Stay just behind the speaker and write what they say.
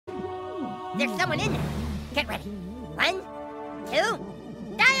There's someone in there. Get ready. 1, 2,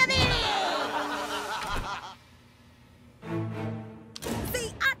 diabetes!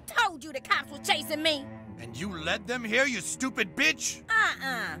 See, I told you the cops were chasing me. And you led them here, you stupid bitch?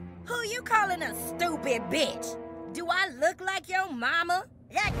 Who you calling a stupid bitch? Do I look like your mama?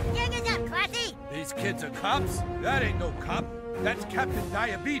 Look, gang it up, Classy! These kids are cops? That ain't no cop. That's Captain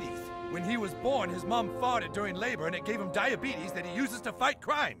Diabetes. When he was born, his mom farted during labor and it gave him diabetes that he uses to fight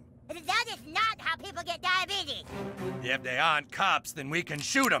crime. That is not how people get diabetes. If they aren't cops, then we can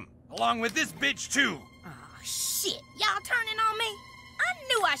shoot them. Along with this bitch, too. Oh, shit. Y'all turning on me? I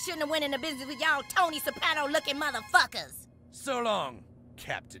knew I shouldn't have went into business with y'all Tony Soprano-looking motherfuckers. So long,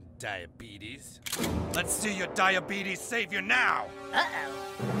 Captain Diabetes. Let's see your diabetes savior now.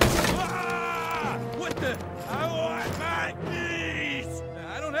 Uh-oh. Ah! What the? I want my keys!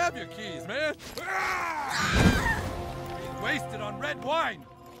 I don't have your keys, man. Ah! He's wasted on red wine.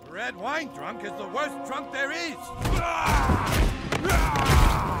 Red wine drunk is the worst drunk there is. Ah!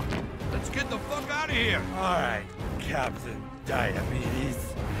 Ah! Let's get the fuck out of here. All right, Captain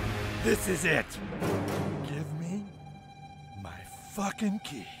Diabetes. This is it. Give me my fucking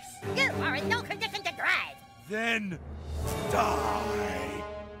keys. You are in no condition to drive. Then die.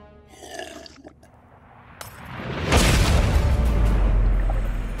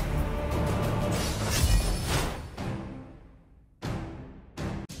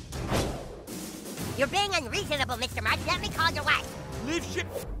 You're being unreasonable, Mr. March. Let me call your wife. Leave shit.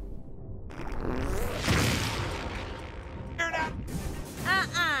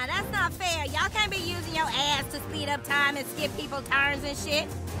 That's not fair. Y'all can't be using your ass to speed up time and skip people's turns and shit.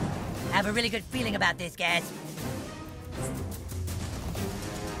 I have a really good feeling about this, guys.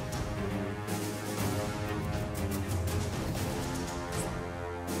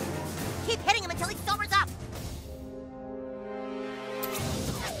 Keep hitting him until he sobers up.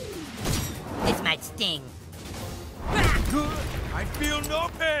 This might sting. I feel no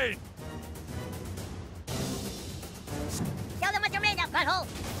pain. Tell them what you're made of, butthole.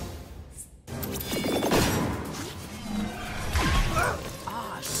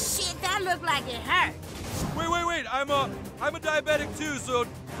 Oh, shit, that looked like it hurt. Wait. I'm a diabetic too, so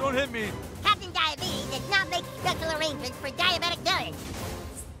don't hit me. Captain Diabetes does not make special arrangements for diabetic villains.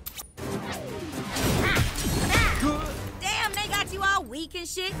 Damn, they got you all weak and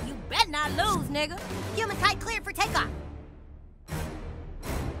shit. You better not lose, nigga. Human type cleared for takeoff.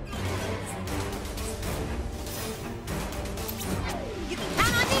 You can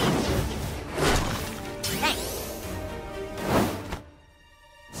count on me. Thanks.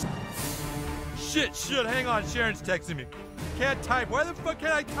 Shit, hang on, Sharon's texting me. Can't type. Why the fuck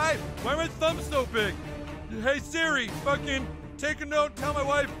can't I type? Why are my thumbs so big? Hey Siri, fucking take a note, tell my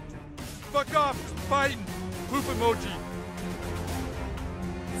wife, fuck off, fighting. Poop emoji.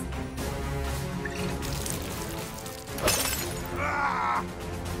 Ah!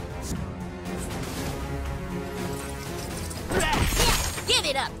 Give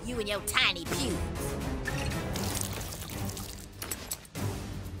it up, you and your tiny pubes.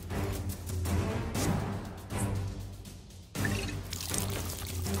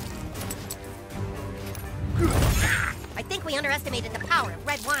 I think we underestimated the power of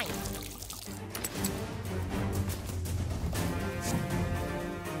red wine.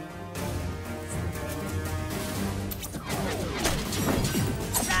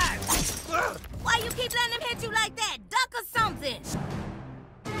 Why you keep letting them hit you like that? Duck or something.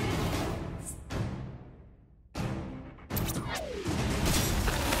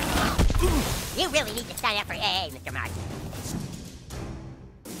 You really need to sign up for AA, Mr. March.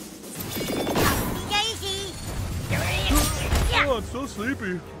 Easy. Oh, I'm so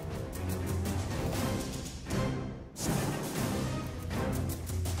sleepy.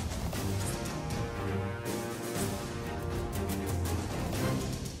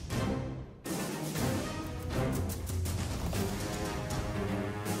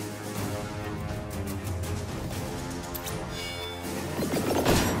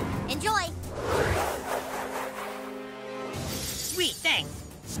 Enjoy. Sweet,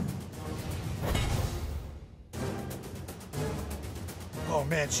 thanks. Oh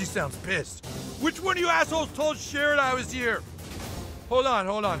man, she sounds pissed. Which one of you assholes told Sharon I was here? Hold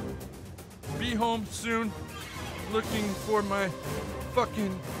on. Be home soon. Looking for my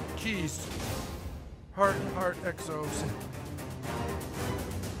fucking keys. Heart, XOs.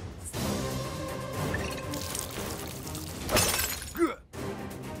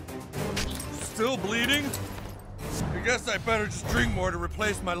 Still bleeding? I guess I better just drink more to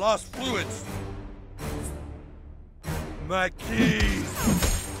replace my lost fluids. My keys!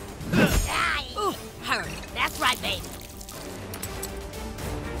 Ooh, hurt. That's right, baby.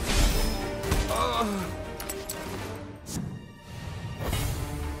 He's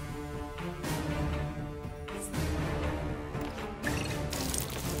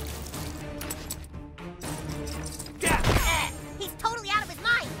totally out of his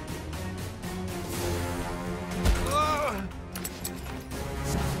mind.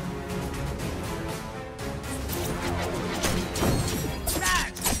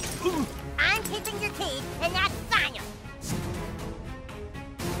 I'm keeping your key, and that's final.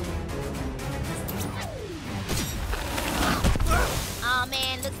 Oh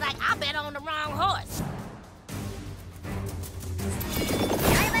man, looks like I bet on the wrong horse.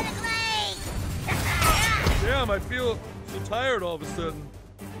 I'm in the glade. Damn, I feel so tired all of a sudden.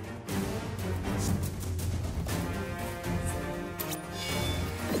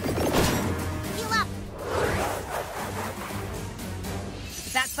 Heal up.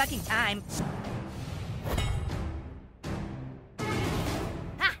 It's that fucking time.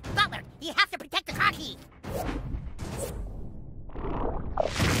 Ah, Butler, you have to protect the car key.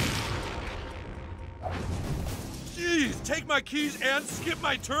 Jeez, take my keys and skip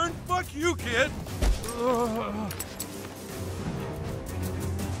my turn? Fuck you, kid.